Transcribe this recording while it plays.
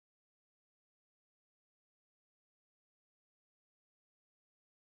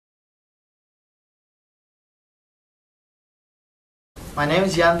My name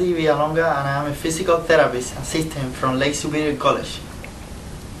is Yandy Villalonga and I am a physical therapist assistant from Lake Superior College.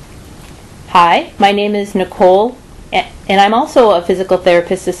 Hi, my name is Nicole, and I'm also a physical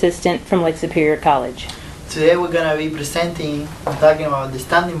therapist assistant from Lake Superior College. Today we're going to be presenting and talking about the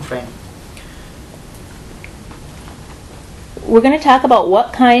standing frame. We're going to talk about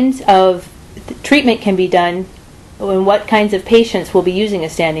what kinds of treatment can be done and what kinds of patients will be using a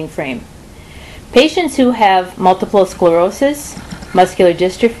standing frame. Patients who have multiple sclerosis, muscular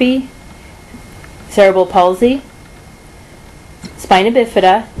dystrophy, cerebral palsy, spina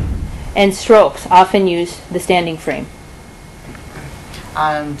bifida, and strokes often use the standing frame.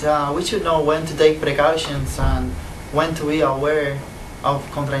 And we should know when to take precautions and when to be aware of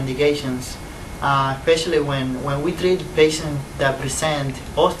contraindications, especially when we treat patients that present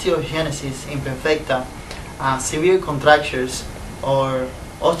osteogenesis imperfecta, severe contractures, or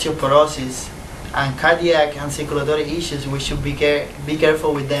osteoporosis, and cardiac and circulatory issues. We should be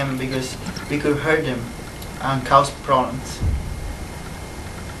careful with them because we could hurt them and cause problems.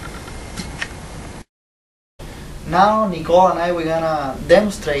 Now Nicole and I, we're gonna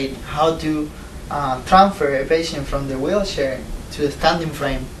demonstrate how to transfer a patient from the wheelchair to the standing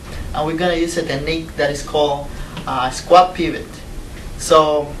frame, and we're gonna use a technique that is called squat pivot.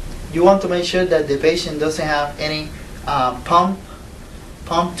 So you want to make sure that the patient doesn't have any pump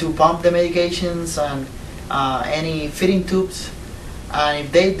the medications and any feeding tubes, and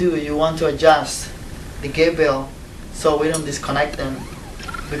if they do, you want to adjust the gate bell so we don't disconnect them,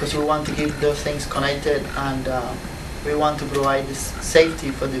 because we want to keep those things connected, and we want to provide this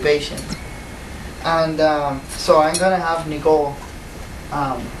safety for the patient. And so I'm gonna have Nicole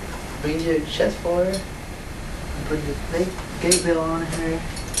bring your chest forward and put the gate bell on her.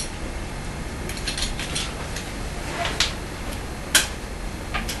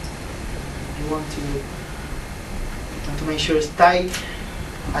 You want to make sure it's tight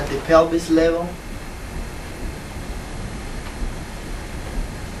at the pelvis level.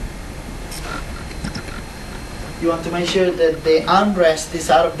 You want to make sure that the armrest is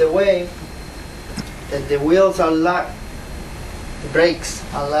out of the way, that the wheels are locked, the brakes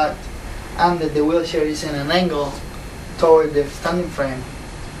are locked, and that the wheelchair is in an angle toward the standing frame.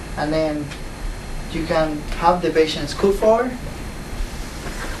 And then you can have the patient scoot forward,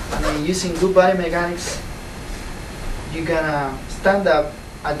 and then using good body mechanics, you're gonna stand up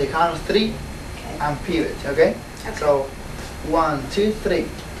at the count of 3 and pivot, okay? So 1, 2, 3.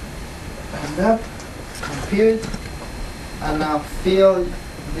 Stand up and pivot, and now feel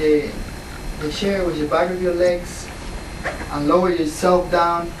the chair with the back of your legs, and lower yourself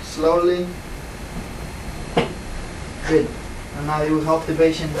down slowly. Good. And now you will help the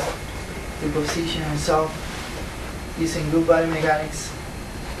patient to position himself using good body mechanics.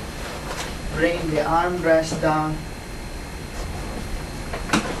 Bring the armrest down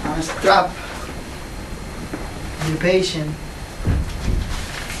and strap the patient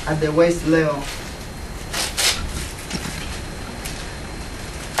at the waist level.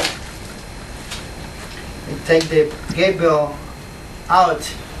 And take the gate bell out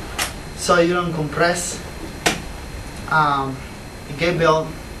so you don't compress the gate bell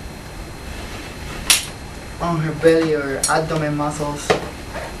on her belly or abdomen muscles.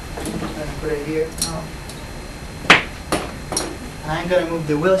 Put it here now. And I'm gonna move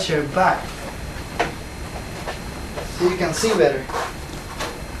the wheelchair back so you can see better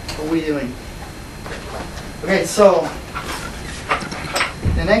what we're doing. Okay, so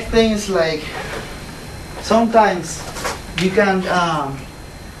the next thing is, like, sometimes you can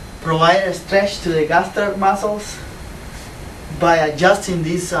provide a stretch to the gastroc muscles by adjusting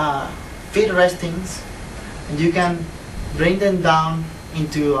these feet restings, and you can bring them down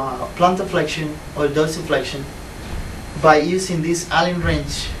into plantar flexion or dorsiflexion by using this Allen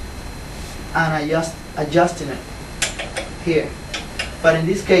wrench and adjusting it here. But in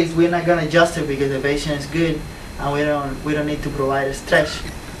this case, we're not gonna adjust it because the patient is good, and we don't need to provide a stretch.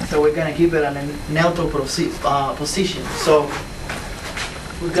 So we're gonna keep it in a neutral position. So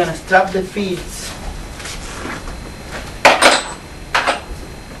we're gonna strap the feet.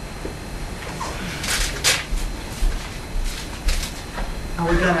 And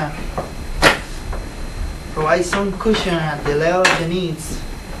we're gonna provide some cushion at the level of the knees,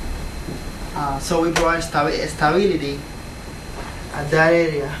 so we provide stability at that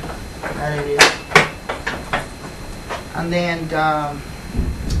area. And then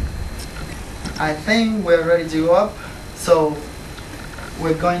I think we're ready to go up. So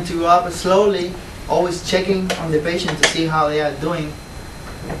we're going to go up slowly, always checking on the patient to see how they are doing,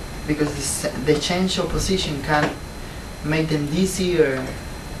 because the change of position can make them dizzy or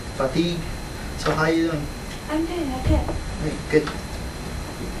fatigue. So how are you doing? I'm good, I'm good. Good.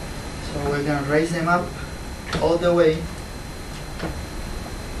 So we're gonna raise them up all the way.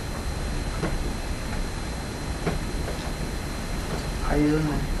 How you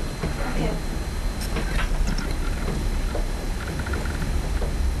doing? Okay.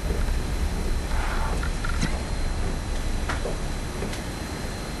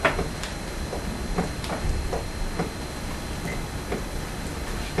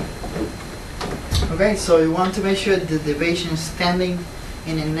 Okay, so you want to make sure that the patient is standing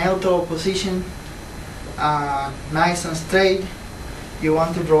in a neutral position, nice and straight. You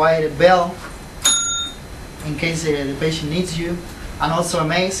want to provide a bell in case the patient needs you, and also a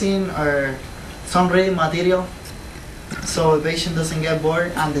medicine or some reading material so the patient doesn't get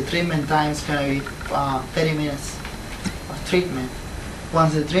bored, and the treatment time is going to be 30 minutes of treatment.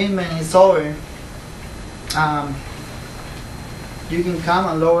 Once the treatment is over, you can come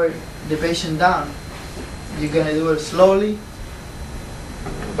and lower the patient down. You're going to do it slowly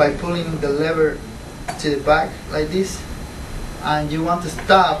by pulling the lever to the back like this, and you want to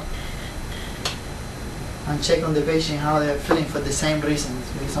stop and check on the patient how they're feeling for the same reasons,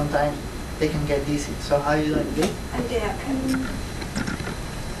 because sometimes they can get dizzy. So how you doing this? I did.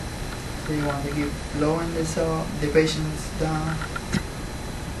 So you want to keep lowering the patients down.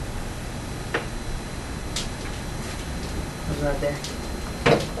 It's right there.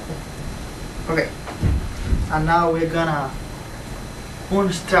 Okay. And now we're gonna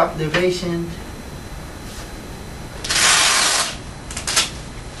unstrap the patient.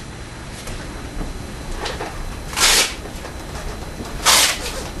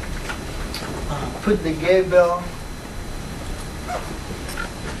 Put the gate bell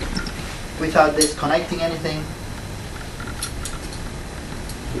without disconnecting anything.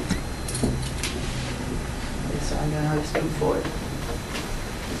 Okay, so I'm gonna have to scoot forward.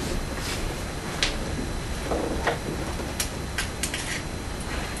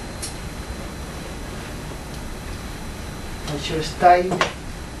 Make sure it's tight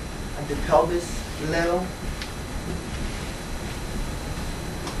at the pelvis level.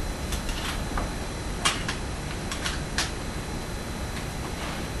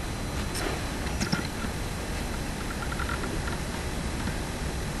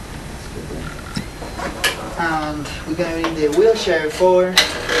 And we're going to need the wheelchair forward.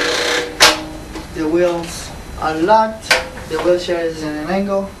 The wheels are locked. The wheelchair is in an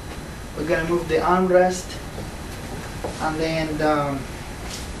angle. We're going to move the armrest, and then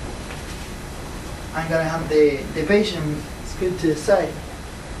I'm going to have the patient scoot to the side.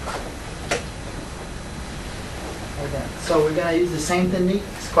 Like that. So we're going to use the same technique,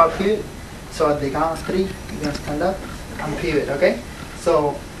 squat pivot. So at the count of 3, you're going to stand up and pivot, okay?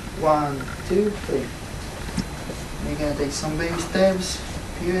 So 1, 2, 3. You're going to take some baby steps,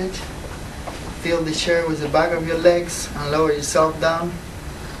 pivot, feel the chair with the back of your legs, and lower yourself down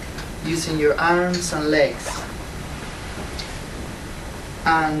using your arms and legs.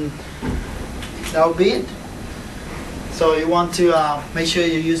 And that'll be it. So you want to make sure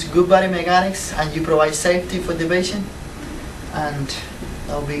you use good body mechanics and you provide safety for the patient, and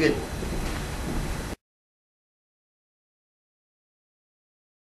that'll be good.